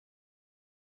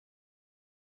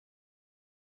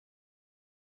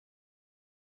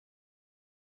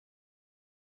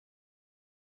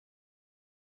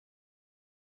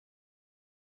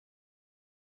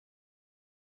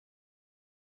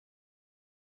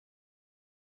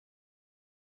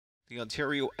the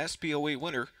Ontario SBOA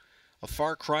winner. A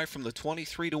far cry from the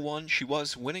 23-1 she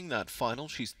was winning that final.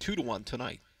 She's 2-1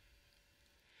 tonight.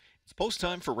 It's post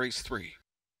time for race 3.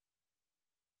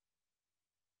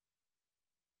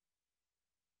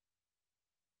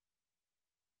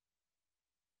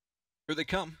 Here they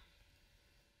come.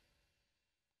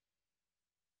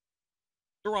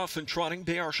 They're off and trotting.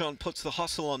 Béarchon puts the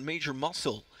hustle on Major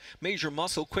Muscle. Major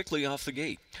Muscle quickly off the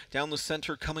gate. Down the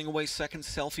center, coming away second,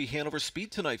 Selfie Hanover.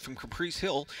 Speed tonight from Caprice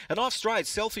Hill. And off stride,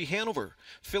 Selfie Hanover.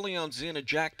 Fillion's in a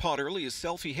jackpot early as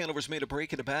Selfie Hanover's made a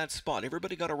break in a bad spot.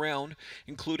 Everybody got around,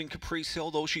 including Caprice Hill,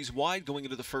 though she's wide going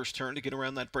into the first turn to get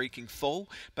around that breaking foe.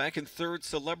 Back in third,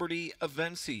 Celebrity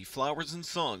Avency. Flowers and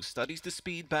Songs. Studies the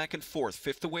speed back and forth.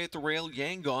 Fifth away at the rail,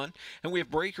 Yangon. And we have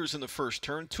breakers in the first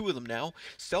turn, 2 of them now.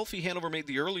 Selfie Hanover made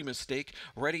the early mistake.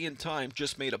 Ready in time,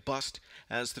 just made a bust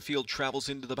as the field travels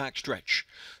into the backstretch.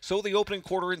 So the opening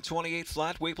quarter in 28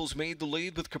 flat. Waples made the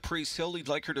lead with Caprice Hill. He'd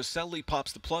like her to settle. He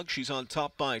pops the plug. She's on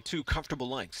top by 2 comfortable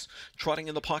lengths. Trotting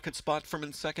in the pocket spot from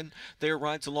in second. There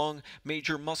rides along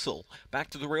Major Muscle. Back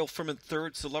to the rail from in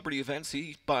third. Celebrity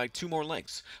Avency by 2 more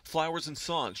lengths. Flowers and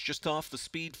Songs just off the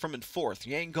speed from in fourth.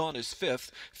 Yangon is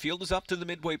fifth. Field is up to the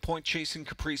midway point chasing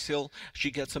Caprice Hill.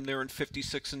 She gets him there in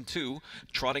 56 and 2.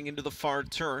 Trotting into the far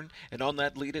turn. And on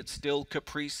that lead, it's still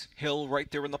Caprice Hill right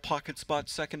there in the pocket spot.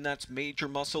 Second, that's Major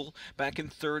Muscle. Back in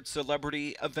third,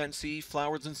 Celebrity Avency.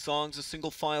 Flowers and Songs, a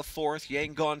single file fourth.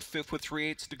 Yangon fifth with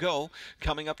 3/8 to go.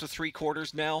 Coming up to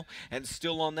 3/4 now. And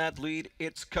still on that lead,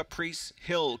 it's Caprice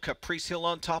Hill. Caprice Hill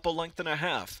on top, a length and a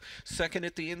half. Second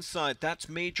at the inside, that's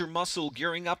Major Muscle.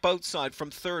 Gearing up outside from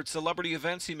third, Celebrity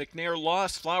Avency. McNair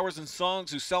lost. Flowers and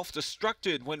Songs, who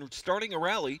self-destructed when starting a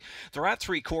rally. They're at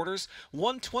 3/4.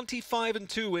 125 and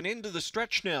 2 and into the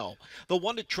stretch now. The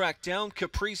one to track down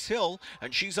Caprice Hill,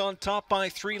 and she's on top by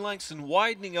 3 lengths and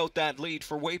widening out that lead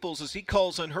for Waples as he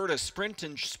calls on her to sprint,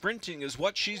 and sprinting is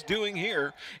what she's doing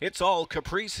here. It's all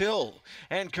Caprice Hill,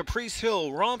 and Caprice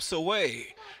Hill romps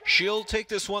away. She'll take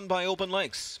this one by open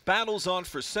lengths. Battles on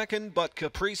for second, but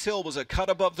Caprice Hill was a cut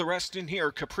above the rest in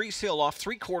here. Caprice Hill off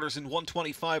 3/4 in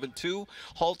 125 and 2,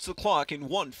 halts the clock in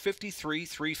 153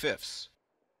 3/5.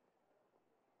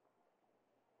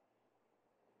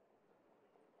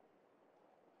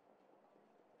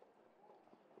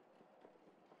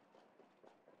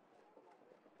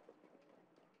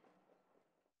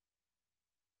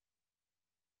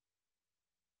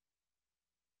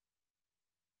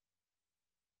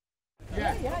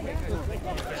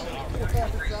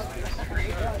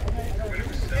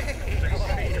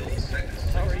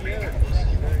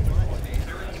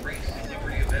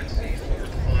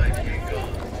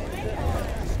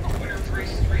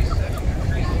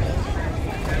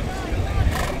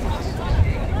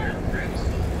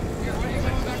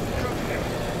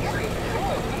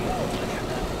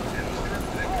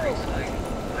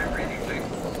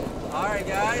 All right,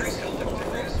 guys.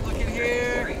 Look in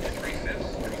here.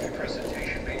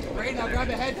 Great, now grab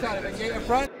the headset of it. Get in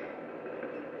front.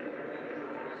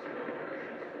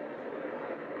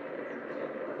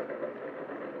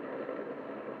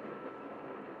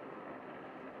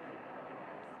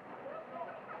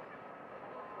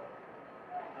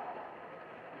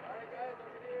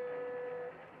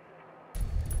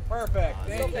 Perfect.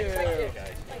 Thank you.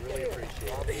 Guys, really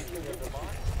appreciate it.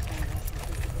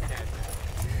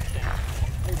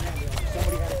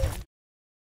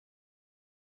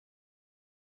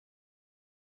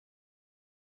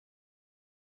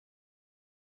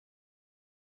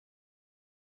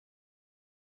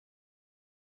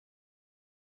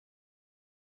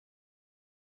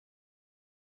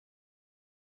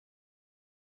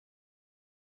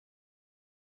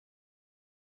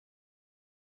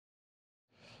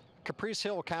 Caprice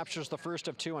Hill captures the first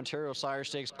of 2 Ontario Sire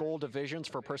Stakes Gold Divisions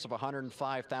for a purse of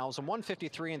 $105,000.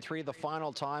 153 and 3 the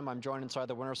final time. I'm joined inside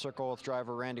the winner's circle with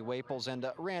driver Randy Waples. And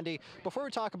Randy, before we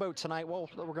talk about tonight, well,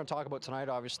 we're going to talk about tonight,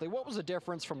 obviously. What was the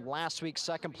difference from last week's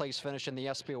second place finish in the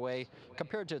SBOA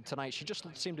compared to tonight? She just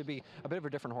seemed to be a bit of a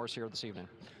different horse here this evening.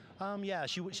 Yeah,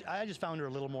 I just found her a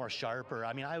little more sharper.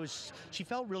 I mean, she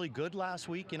felt really good last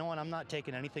week, you know, and I'm not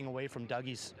taking anything away from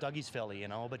Dougie's filly, you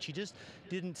know, but she just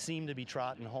didn't seem to be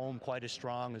trotting home quite as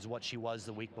strong as what she was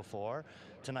the week before.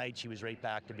 Tonight, she was right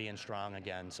back to being strong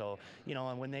again. So, you know,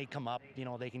 and when they come up, you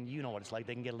know, they can, you know what it's like,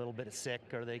 they can get a little bit sick,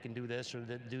 or they can do this or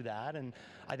do that. And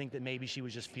I think that maybe she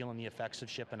was just feeling the effects of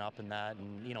shipping up and that,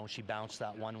 and, you know, she bounced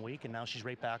that one week, and now she's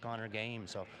right back on her game.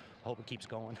 So I hope it keeps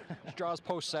going. She draws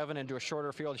post 7 into a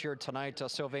shorter field here tonight.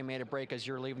 Sylvain made a break as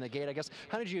you're leaving the gate. I guess,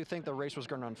 how did you think the race was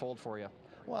going to unfold for you?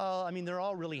 Well, I mean, they're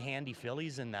all really handy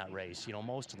fillies in that race, you know,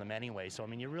 most of them anyway. So, I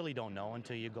mean, you really don't know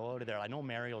until you go out of there. I know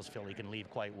Mario's filly can leave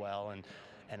quite well, and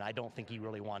and I don't think he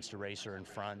really wants to race her in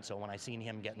front. So when I seen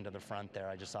him getting to the front there,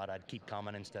 I just thought I'd keep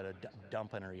coming instead of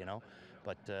dumping her, you know.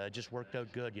 But it just worked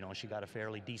out good. You know, she got a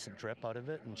fairly decent trip out of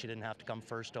it, and she didn't have to come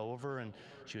first over, and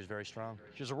she was very strong.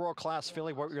 She's a world-class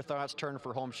filly. What were your thoughts turning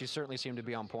for home? She certainly seemed to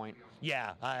be on point.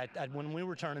 Yeah, when we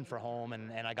were turning for home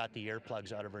and I got the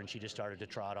earplugs out of her and she just started to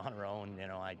trot on her own, you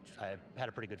know, I had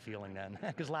a pretty good feeling then.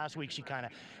 Because last week she kind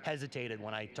of hesitated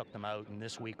when I took them out, and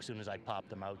this week, as soon as I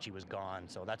popped them out, she was gone.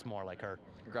 So that's more like her.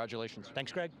 Congratulations.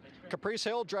 Thanks, Greg. Caprice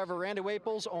Hill, driver Randy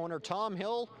Waples, owner Tom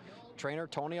Hill, trainer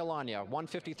Tony Alagna,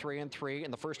 153 and 3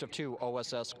 in the first of 2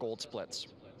 OSS Gold Splits.